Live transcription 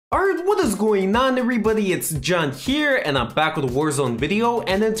Alright, what is going on everybody? It's John here and I'm back with a Warzone video,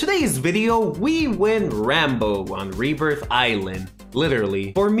 and in today's video we win Rambo on Rebirth Island.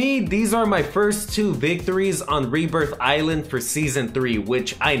 Literally. For me, these are my first two victories on Rebirth Island for Season 3,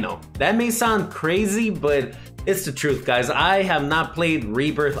 which I know, that may sound crazy, but it's the truth, guys. I have not played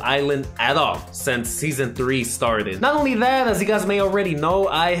Rebirth Island at all since Season 3 started. Not only that, as you guys may already know,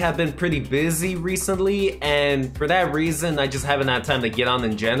 I have been pretty busy recently, and for that reason, I just haven't had time to get on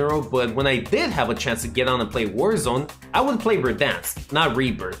in general, but when I did have a chance to get on and play Warzone, I would play Verdansk, not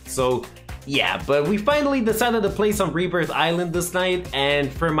Rebirth, so yeah, but we finally decided to play some Rebirth Island this night,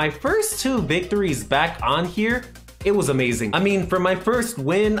 and for my first two victories back on here, it was amazing. I mean, for my first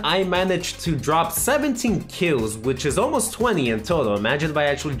win, I managed to drop 17 kills, which is almost 20 in total. Imagine if I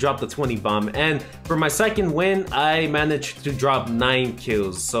actually dropped the 20 bomb. And for my second win, I managed to drop 9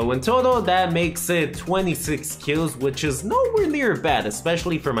 kills. So in total, that makes it 26 kills, which is nowhere near bad,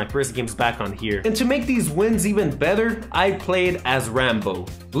 especially for my first games back on here. And to make these wins even better, I played as Rambo.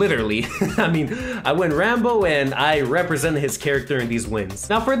 Literally. I mean, I went Rambo and I represented his character in these wins.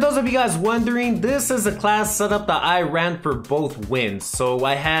 Now, for those of you guys wondering, this is a class setup that I ran for both wins. So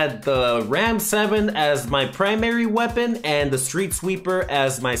I had the Ram 7 as my primary weapon and the Street Sweeper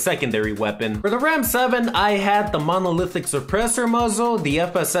as my secondary weapon. For the Ram 7, I had the Monolithic Suppressor muzzle, the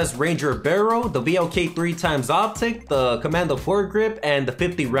FSS Ranger barrel, the VLK 3x optic, the Commando foregrip, and the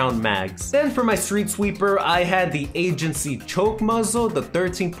 50 round mags. Then for my Street Sweeper, I had the Agency choke muzzle, the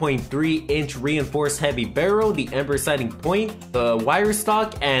 13.3 inch reinforced heavy barrel, the Ember sighting point, the wire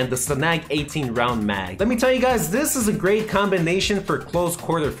stock, and the Snag 18 round mag. Let me tell you guys, this is a great combination for close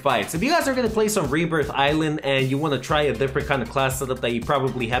quarter fights. If you guys are going to play some Rebirth Island and you want to try a different kind of class setup that you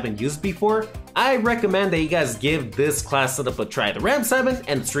probably haven't used before, I recommend that you guys give this class setup a try. The Ram 7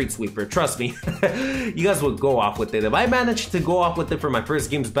 and the Street Sweeper. Trust me, you guys will go off with it. If I managed to go off with it for my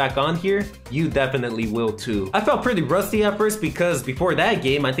first games back on here, you definitely will too. I felt pretty rusty at first because before that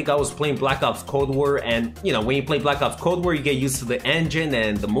game, I think I was playing Black Ops Cold War, and you know, when you play Black Ops Cold War, you get used to the engine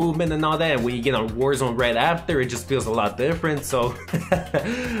and the movement and all that, and when you get on Warzone right after, it just feels a lot different. So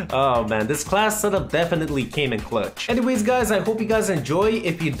oh man, this class setup definitely came in clutch. Anyways guys, I hope you guys enjoy.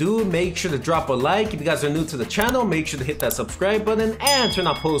 If you do, make sure to drop a like. If you guys are new to the channel, make sure to hit that subscribe button and turn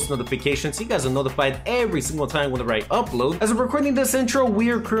on post notifications so you guys are notified every single time whenever I upload. As I'm recording this intro, we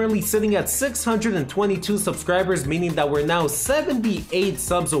are currently sitting at 622 subscribers, meaning that we're now 78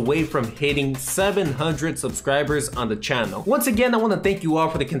 subs away from hitting 700 subscribers on the channel. Once again, I want to thank you all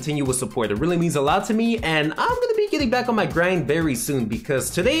for the continuous support. It really means a lot to me, and I'm gonna be getting back on my grind very soon because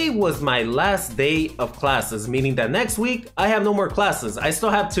today was my last day of classes, meaning that next week I have no more classes. I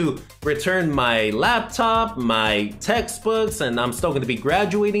still have to return my laptop, my textbooks, and I'm still going to be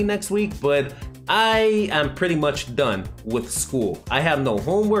graduating next week, but I am pretty much done with school. I have no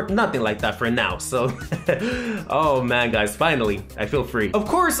homework, nothing like that for now, so oh man guys, finally I feel free. Of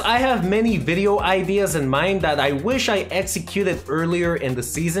course, I have many video ideas in mind that I wish I executed earlier in the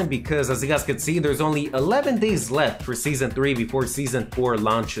season because as you guys can see, there's only 11 days left for Season 3 before Season 4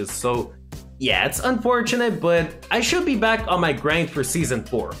 launches, so yeah, it's unfortunate, but I should be back on my grind for Season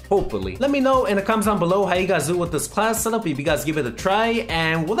 4, hopefully. Let me know in the comments down below how you guys do with this class setup, if you guys give it a try,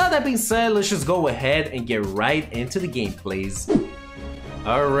 and without that being said, let's just go ahead and get right into the gameplays.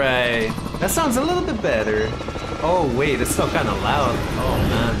 Alright, that sounds a little bit better. Oh wait, it's still kind of loud. Oh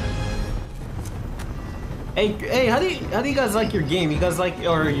man. Hey, how do you guys like your game? You guys like,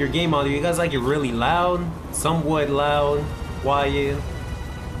 or your game audio, you guys like it really loud, somewhat loud, quiet?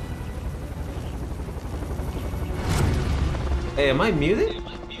 Hey, am I muted?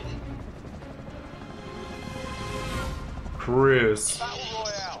 Chris.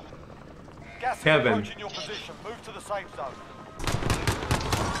 Kevin. Move to the safe zone.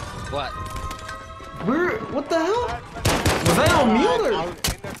 What? What the hell? Was I on mute or?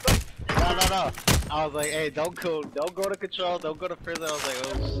 No. I was like, hey, don't go to control, don't go to prison. I was like,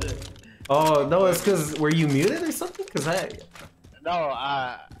 oh shit. Oh no, it's cause were you muted or something? Cause I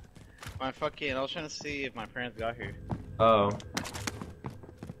was trying to see if my parents got here. Oh.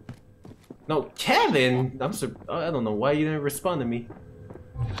 No, Kevin! I don't know why you didn't respond to me.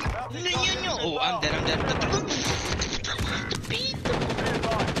 Oh, I'm dead.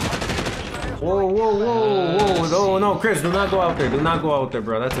 Whoa. No, Chris, do not go out there. Do not go out there,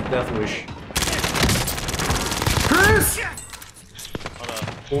 bro. That's a death wish. Chris!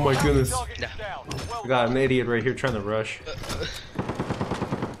 Oh my goodness. I got an idiot right here trying to rush.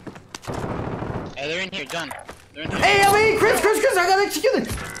 Hey, they're in here, John. Hey, I mean, Chris, I got executed!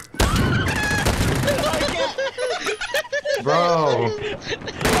 Bro.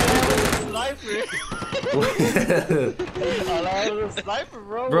 was a sniper,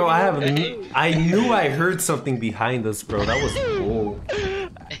 bro. Bro, I knew I heard something behind us, bro. That was cool.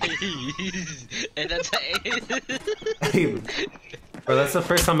 And that's Bro, that's the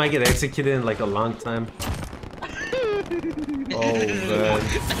first time I get executed in like a long time. Oh man.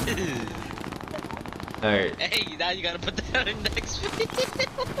 Alright. Hey, now you gotta put that in next video.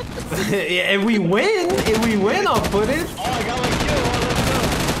 Yeah, if we win, I'll put it. Oh, I got like kill.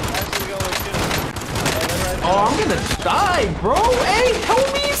 Oh, I'm gonna die, bro. Hey,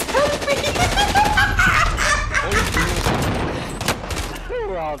 homies, help me.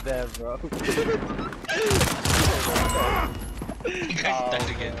 We're all dead, bro. You guys died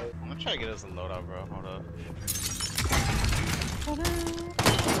again. I'm gonna try to get us a loadout, bro. Hold up.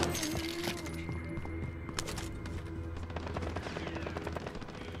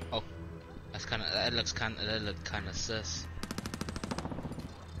 Oh, that looks kind of sus.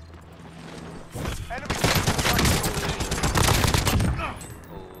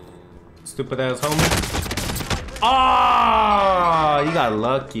 Stupid ass homie. Ah, you got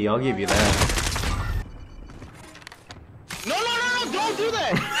lucky. I'll give you that. No, don't do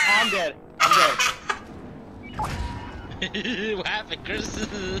that. I'm dead. What happened, Chris?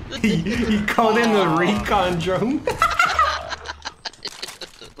 He called in the recon drone.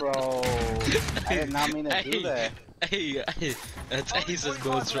 Bro, I did not mean to do that. Hey, that's Ace's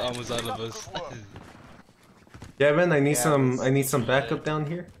goals for almost all of us. Devin, I need some backup down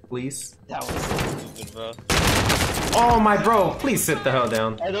here, please. That was so stupid, bro. Oh my bro, please sit the hell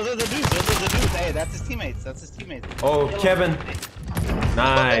down. Hey, those are the dudes. Hey, that's his teammates. Oh, Kevin. They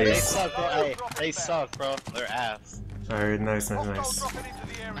Nice. suck, bro. Hey, they suck, bro. They're ass. Alright, nice. Alright,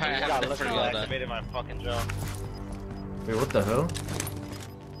 I God, have look to how I figure that. activated my fucking drone. Wait, what the hell?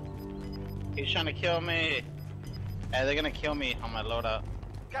 He's trying to kill me. Hey, they're gonna kill me on my loadout.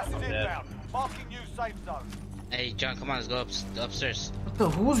 Gas is I'm dead. inbound. Marking new safe zone. Hey, John, come on, let's go upstairs. What the?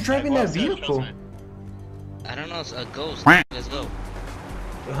 Who's driving that vehicle? I don't know, it's a ghost. Let's go.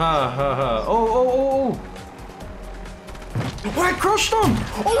 Ha. Oh. Oh, I crushed him!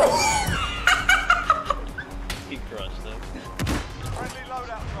 Oh! He crushed it. Friendly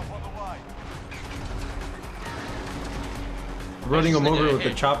loadout drop on the way. Running him over with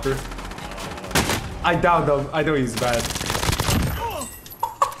the chopper. I downed him. I know he's bad.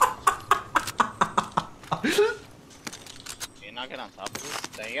 You're not getting on top of this?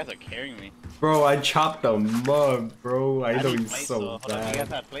 Dang, you guys are carrying me. Bro, I chopped him up, bro. I know need he's plates, so though. Hold on, you guys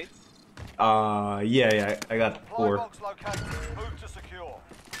bad. have plates? Yeah. I got Supply 4. box located. Move to secure.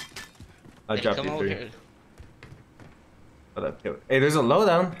 I'll Hey, drop come you over 3. here. Hold up, hey, there's a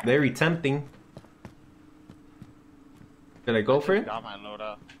lowdown. Very tempting. Should I go for it? Got my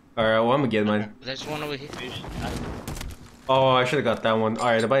loadout. Alright, well, I'm gonna get mine. There's one over here. Oh, I should've got that one.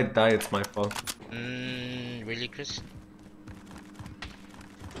 Alright, if I die, it's my fault. Really, Chris?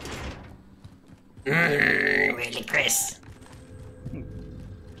 Really, Chris?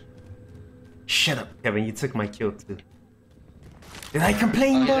 Shut up, Kevin. You took my kill, too. Did I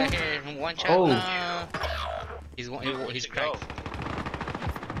complain, Oh, he's bro? right here. One shot. Oh. No. He's cracked.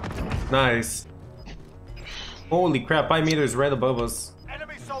 Nice. Holy crap, 5 meters right above us.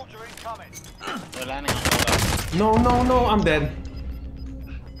 Enemy soldier incoming. They're landing on loadout. No, I'm dead.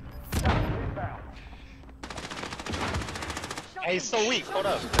 Gas is inbound. Hey, he's so weak. Hold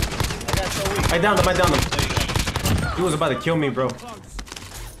up. That guy's so weak. I downed him. There you go. He was about to kill me, bro.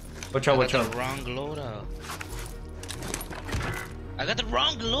 Watch out. I got the wrong loadout. I got the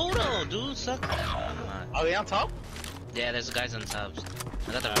wrong loadout, dude. Suck. Are they on top? Yeah, there's guys on top.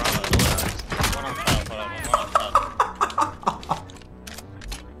 I got the wrong loadout. One on top. Hold on. One on top.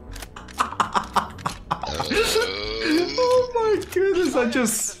 Oh my goodness, They're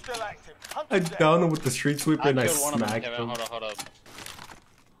still active. Hunt I them down. downed him with the street sweeper and I killed one of them, smacked Kevin. him. Hold up.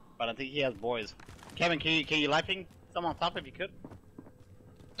 But I think he has boys. Kevin, can you live ping someone on top if you could?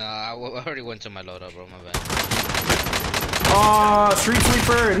 I already went to my loadout, bro. My bad. Oh, street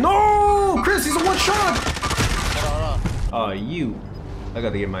sweeper! No! Chris, he's a one shot! Hold on. Oh, you. I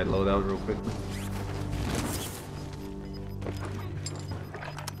gotta get my loadout real quick.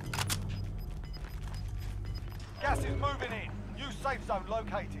 Gas is moving in. New safe zone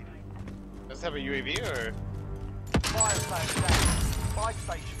located. Does it have a UAV or? Fire station down. Buy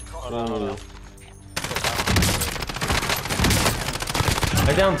station across the Oh.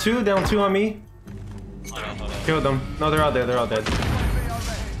 I down two on me. Hold on. Killed them. No, they're all dead.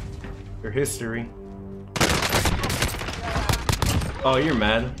 They're history. Oh, you're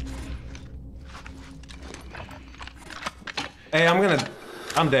mad. Hey,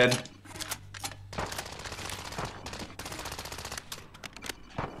 I'm dead.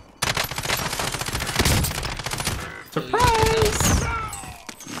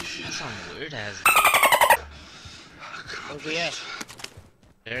 some weird ass. Where's he at?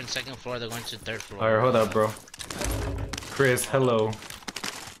 They're in second floor, they're going to third floor. Alright, hold up, bro. Chris, hello.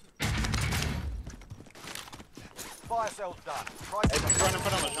 Fire cell's done. Hey, run in front of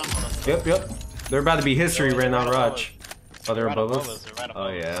us, run in front of us. Yep. They're about to be history right now, Raj. Oh, they're Right above above us? They're right Oh,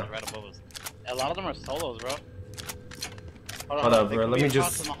 above us, yeah. they're right above us. A lot of them are solos, bro. Hold up, they bro, could let be me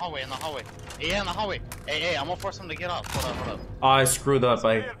across just- in the hallway, in the hallway. Yeah, in the hallway. Hey, I'm gonna force them to get off. Hold up. Oh, I screwed up. Be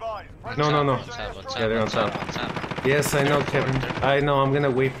advised. No. On top, Yeah, they're on top. Yes, I know, Kevin. I know, I'm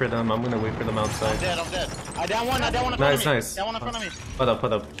gonna wait for them. I'm gonna wait for them outside. I'm dead. I down one in front Nice, of me. nice. Down one in front of me. Hold up. In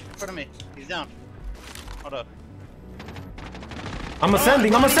front of me. He's down. Hold up. I'm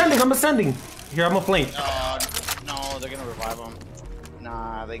ascending. Here, I'm a flank. No, they're gonna revive him.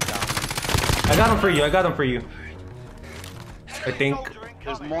 Nah, they got him. I got him for you. I think.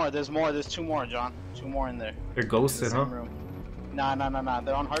 There's two more, John. Two more in there. They're ghosted, huh? Same room. Nah.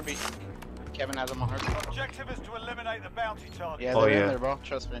 They're on heartbeat. Kevin has them on heartbeat. Objective is to eliminate the bounty target. Yeah, Oh, they're yeah. in there, bro.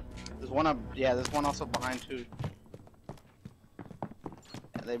 Trust me. There's one up. Yeah, there's one also behind too.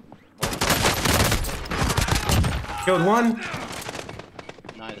 Yeah, they. Killed one.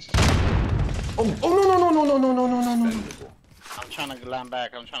 Nice. Oh no. I'm trying to land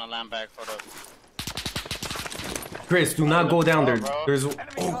back. Hold up. Chris, do not go down there. Bro. There's. Enemy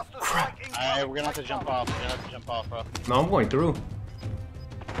Oh cluster crap. strike Alright, we're gonna have to jump off. Bro. No, I'm going through.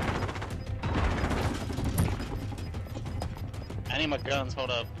 I need my guns.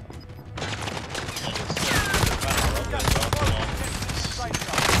 Hold up.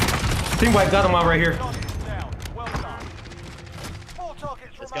 Team wipe, got him out right here. Targets down. Well done. 4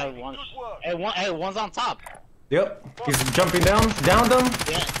 targets This guy remaining. one. Good work. Hey, one's on top. Yep. He's jumping down. Downed him.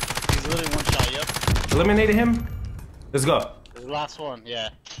 Yeah, he's literally one shot. Yep. Eliminated him. Let's go. This is the last one. Yeah.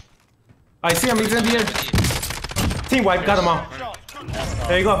 I see him. He's in the air. Team wipe, got him all. Shots. Good work.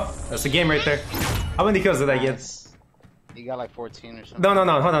 There you go. That's the game right there. How many kills did I get? You got like 14 or something. No.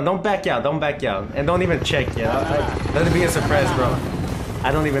 Hold on. Don't back out. And don't even check yet. Let it be a surprise, bro.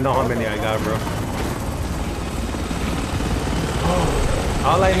 I don't even know how many I got, bro.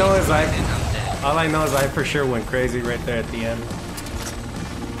 All I know is I for sure went crazy right there at the end.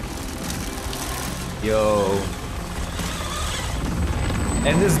 Yo.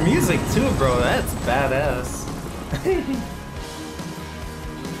 And this music too, bro. That's badass.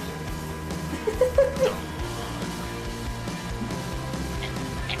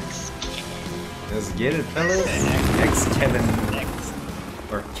 Let's get it, fellas. X Kevin.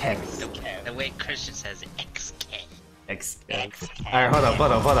 Or Kevin. The way Christian says X. X. Alright,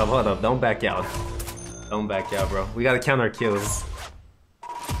 hold up. Don't back out. Bro. We gotta count our kills.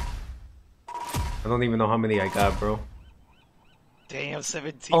 I don't even know how many I got, bro. Damn,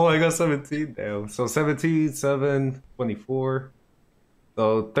 17. Oh, I got 17. Damn. So 17, 7, 24.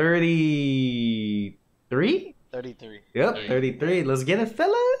 So 33? 33. Yep, 33. Let's get it,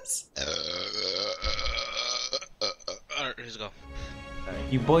 fellas. Alright, let's go.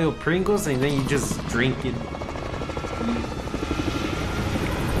 You boil Pringles and then you just drink it.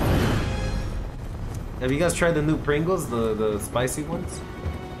 Have you guys tried the new Pringles, the spicy ones?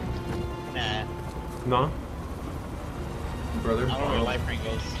 Nah. No? Brother? I don't really like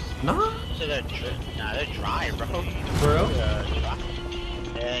Pringles. No? So they're dry, bro. For real? Dry.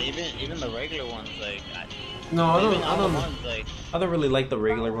 Yeah, even the regular ones, like. No, I I don't really like the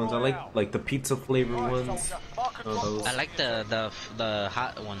regular ones. I like the pizza flavor ones. Those. I like the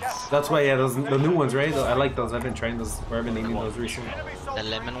hot ones. That's why, yeah, those the new ones, right? I like those. I've been trying those. Or I've been eating those recently. The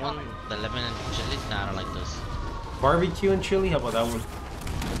lemon one, the lemon and chili. Nah, I don't like those. Barbecue and chili. How about that one?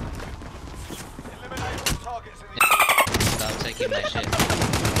 Eliminate all targets in the Stop taking my shit.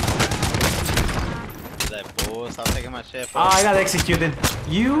 That bull, stop taking my shit. Ah, I got executed.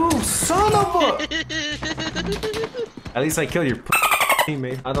 You son of a! At least I killed your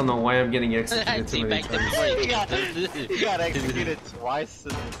teammate. I don't know why I'm getting executed too many times. You got executed twice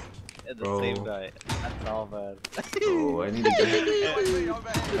in the Bro. same night. That's all bad. Oh, I need to get.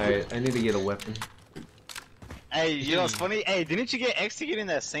 Alright, I need to get a weapon. Hey, you know what's funny? Hey, didn't you get executed in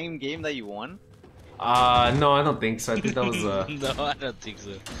that same game that you won? No, I don't think so. I think that was No, I don't think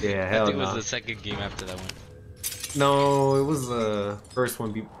so. yeah, I hell think it no. was the second game after that one. No, it was the first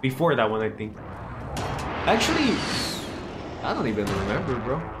one before that one, I think. Actually, I don't even remember,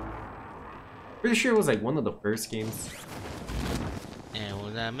 bro. Pretty sure it was like one of the first games.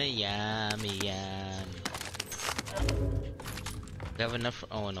 We have enough.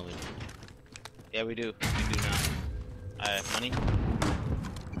 Oh no, we don't. Yeah, we do. We do now. Money.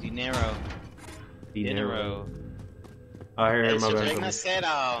 Dinero. I hear Hey, my so bad. Regna said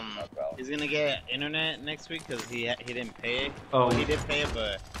he's gonna get internet next week because he didn't pay it. Oh. Well, he did pay it,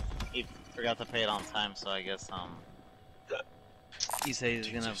 but he forgot to pay it on time, so I guess he said he's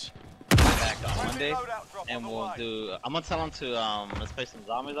gonna be back on Monday, and we'll do. I'm gonna tell him to let's play some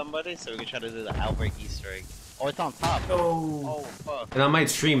zombies on Monday, so we can try to do the Outbreak Easter egg. Oh, it's on top. Oh, fuck. And I might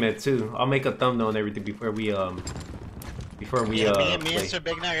stream it too. I'll make a thumbnail and everything before we me and Sir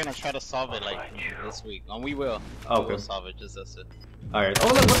Big Now are gonna try to solve it like this week, and we will. Okay. We'll solve it. Just that's it. All right. Oh,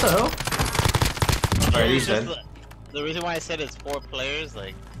 look, what the hell? All right, he's dead. The reason why I said it's 4 players,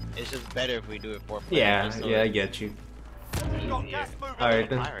 like, it's just better if we do it 4 players. Yeah, so yeah, I get you. All Alright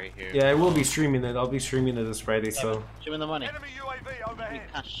then. Yeah, I will be streaming it. I'll be streaming it this Friday, so. Show me the money. Enemy UAV overhead.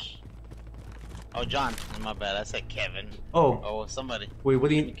 Oh, John. My bad. I said Kevin. Oh. Oh, somebody. Wait, what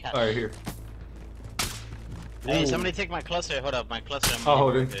do you? Alright, here. Hey, Ooh. somebody take my cluster. Hold up, my cluster. I'll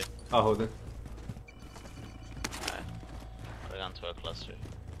hold it. I'll hold it. Alright. Put it onto a cluster.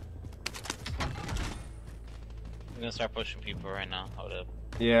 I'm gonna start pushing people right now. Hold up.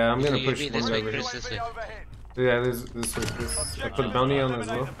 Yeah, I'm gonna UAV push this one way, over here. Chris, this way. Yeah, this. I put a bounty on as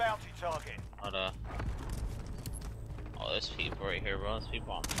well. Hold up. Oh, there's people right here, bro. There's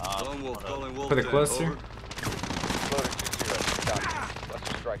people on top. Put a cluster. Let's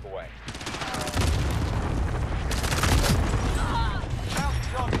strike away.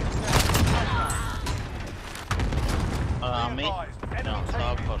 Me? No,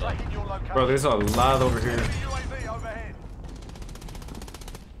 stop. Hold up. Bro, there's a lot over here.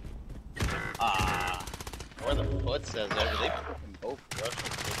 Where the foot says over there? Both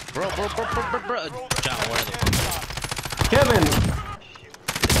Bro. John, where the Kevin!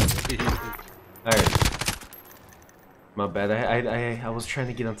 Alright. My bad. I was trying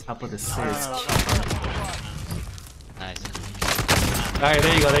to get on top of the stairs. Nice. Alright,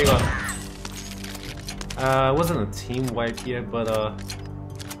 there you go, there you go. It wasn't a team wipe yet, but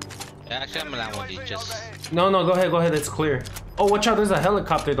Actually, I'm allowed one of these, just... No, go ahead, it's clear. Oh, watch out, there's a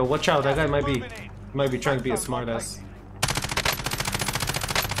helicopter though, watch out, that guy might be trying to be a smartass.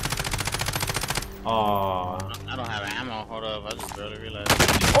 Aww. I don't have ammo, hold up, I just barely realized.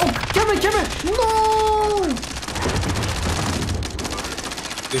 Oh, Kevin! No!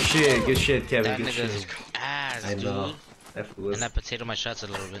 Good shit, Kevin, That good nigga's shit. ass, I dude. know. That fool was... And that potato my shots a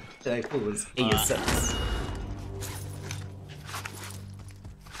little bit. That fool was ASS.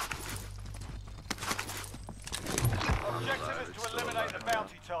 Objective is to eliminate the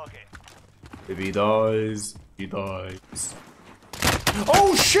bounty target. If he dies, he dies.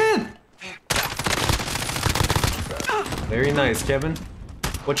 Oh shit! Very nice, Kevin.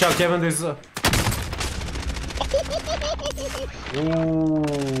 Watch out, Kevin. There's a. Ooh.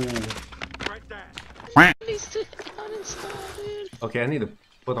 Okay, I need to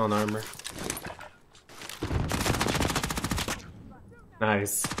put on armor.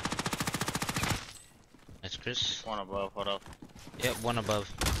 Nice. That's Chris. One above, hold up. Yep, one above.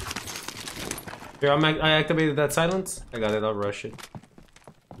 Here, I activated that silence. I got it. I'll rush it.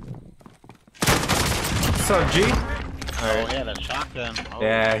 What's up, G? Oh, yeah, the shotgun. Oh,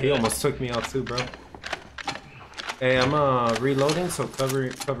 Yeah, he almost took me out too, bro. Hey, I'm reloading, so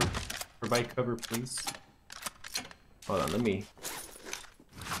provide cover, please. Hold on, let me.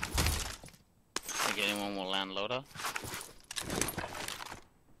 Think anyone will land loader?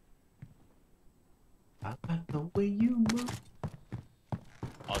 I like the way you move.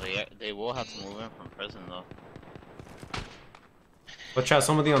 Oh, they will have to move in from prison though. Watch out,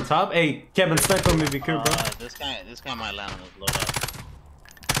 somebody on top. Hey, Kevin, snipe on me, be cool, bro. This guy might land on his loadout.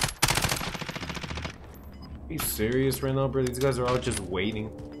 Are you serious right now, bro? These guys are all just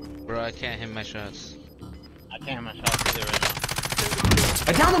waiting. Bro, I can't hit my shots. I can't have my shots either right now.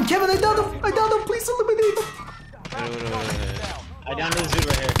 I downed him, Kevin! I downed him! Please eliminate him! I downed this dude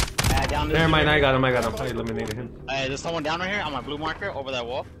right here. I downed this Never dude mind, right I got him. I eliminated him. Hey, there's someone down right here on my blue marker over that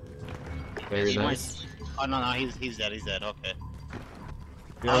wall. Very nice. Oh no, he's dead, okay.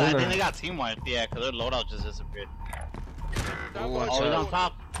 Yeah, I think they got team wiped, yeah, because their loadout just disappeared. Ooh, Oh, he's on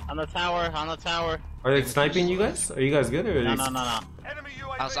top, on the tower. Are they sniping you guys? Are you guys good or are No. they... Enemy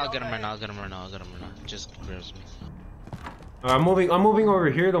UAV I'll get him right now, I'll get him right now. Just grabs me. I'm moving over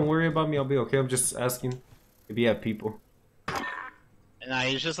here. Don't worry about me. I'll be okay. I'm just asking if you have people. Nah,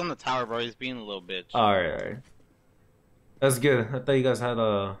 he's just on the tower, bro. He's being a little bitch. Alright. That's good. I thought you guys had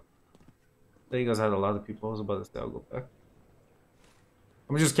a lot of people. I was about to say I'll go back.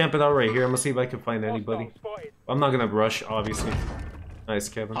 I'm just camping out right here. I'm gonna see if I can find anybody. I'm not gonna rush, obviously. Nice,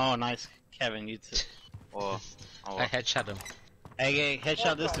 Kevin. Oh, nice, Kevin. You too. Oh. I headshot him. Hey,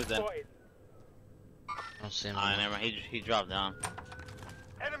 headshot this dude then. I don't see him. Never mind. He dropped down.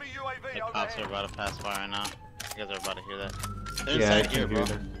 Enemy UAV The cops are about to pass by right now. You guys are about to hear that. They're Yeah, I inside can here, hear bro.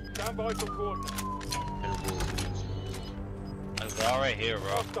 that. Stand by for coordinates. I They're all right here, bro.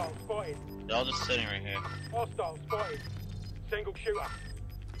 Hostile spotted. They're all just sitting right here. Hostile spotted. Single shooter.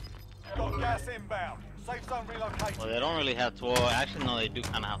 Got gas inbound. Safe zone relocated. Well, they don't really have to. Well, actually, no, they do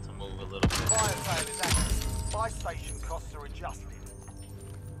kind of have to move a little bit. Fire sale is active. Buy station costs are adjusted.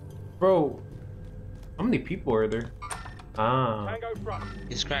 Bro, how many people are there? Ah. Tango front.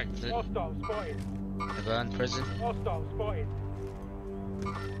 He's cracked. Hostile spotted. They're in prison. Hostile spotted.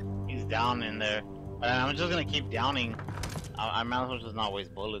 He's down in there. But I'm just gonna keep downing. I might as well just not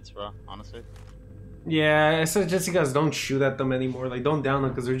waste bullets, bro. Honestly. Yeah, I suggest you guys don't shoot at them anymore. Like, don't down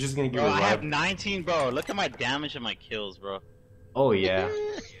them because they're just gonna get Bro, I have revived. 19, bro. Look at my damage and my kills, bro. Oh yeah.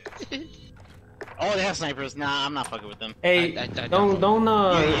 Oh, they have snipers. Nah, I'm not fucking with them. Hey, I don't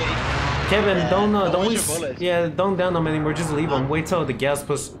Kevin, don't Don't waste. waste your bullets. Yeah, don't down them anymore. Just leave them. Wait till the gas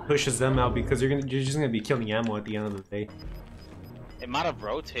pushes them out because you're just gonna be killing ammo at the end of the day. It might have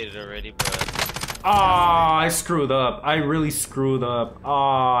rotated already, but Ah, I screwed up. I really screwed up.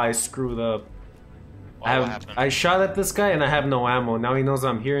 Ah, I screwed up. what happened? I shot at this guy and I have no ammo. Now he knows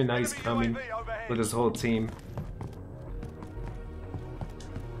I'm here and now he's coming with his whole team.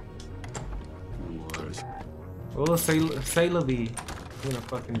 Oh, Sailor B. I'm gonna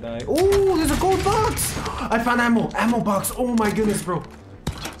fucking die. Oh, there's a gold box! I found ammo! Ammo box! Oh my goodness, bro.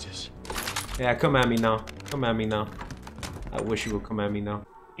 Yeah, come at me now. Come at me now. I wish you would come at me now.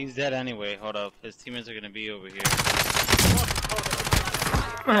 He's dead anyway. Hold up. His teammates are gonna be over here.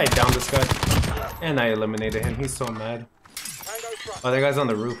 I downed this guy. And I eliminated him. He's so mad. Oh, that guy's on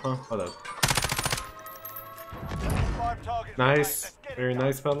the roof, huh? Hold up. Nice. Very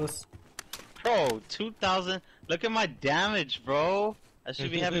nice, fellas. Bro, 2,000. Look at my damage, bro. I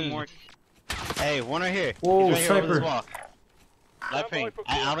should be having more. Hey, one right here. Whoa, He's right here over this sniper. wall. Left ping.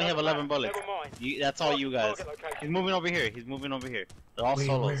 I only have 11 bullets. That's all you guys. He's moving over here. He's moving over here. They're all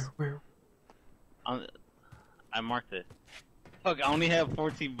solos. Where? I marked it. Look, I only have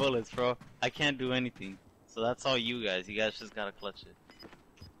 14 bullets, bro. I can't do anything. So that's all you guys. You guys just gotta clutch it.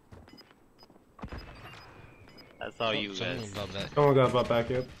 That's all you guys. Someone got bought back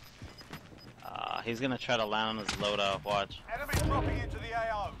yet. He's gonna try to land on his loadout. Watch. Enemy dropping into the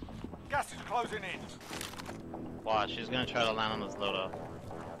AO. Gas is closing in. Watch. He's gonna try to land on his loadout.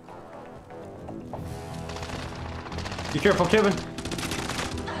 Be careful, Kevin.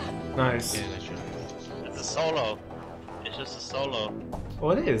 Nice. It's a solo. It's just a solo.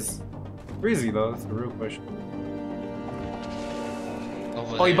 Oh, it is. Breezy though. That's the real question.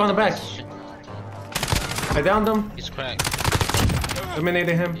 Oh, he bought it back. I downed him. He's cracked.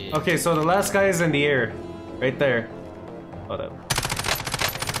 Eliminated him. Yeah. Okay, so the last guy is in the air. Right there. Hold up.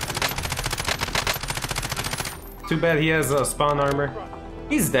 Too bad he has spawn armor.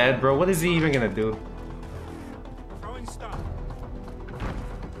 He's dead, bro. What is he even gonna do? Throwing stun.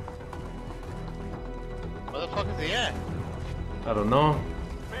 Where the fuck is he at? I don't know.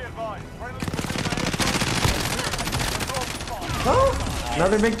 Be advised. Friendly Oh!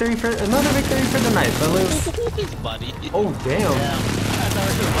 Another victory for the night, fellas. His buddy. Oh damn. Yeah. I thought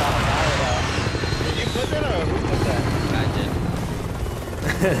it was Did you put that or who put that? I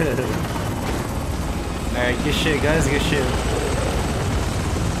did. Alright, good shit, guys, good shit.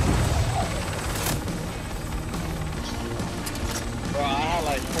 Bro, I had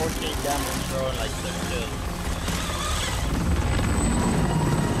like 14 damage, bro, and like 6 kills.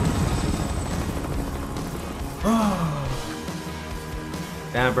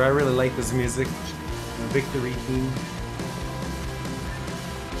 Damn, bro, I really like this music. Victory theme.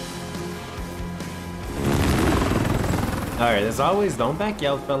 Alright, as always, don't back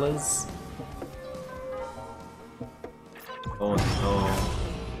out, fellas. Oh no.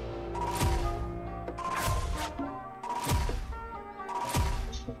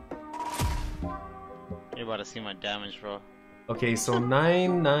 You're about to see my damage, bro. Okay, so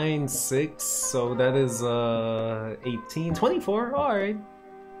 996, so that is 18, 24, alright.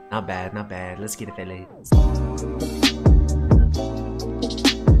 Not bad, not bad. Let's get it, fellas.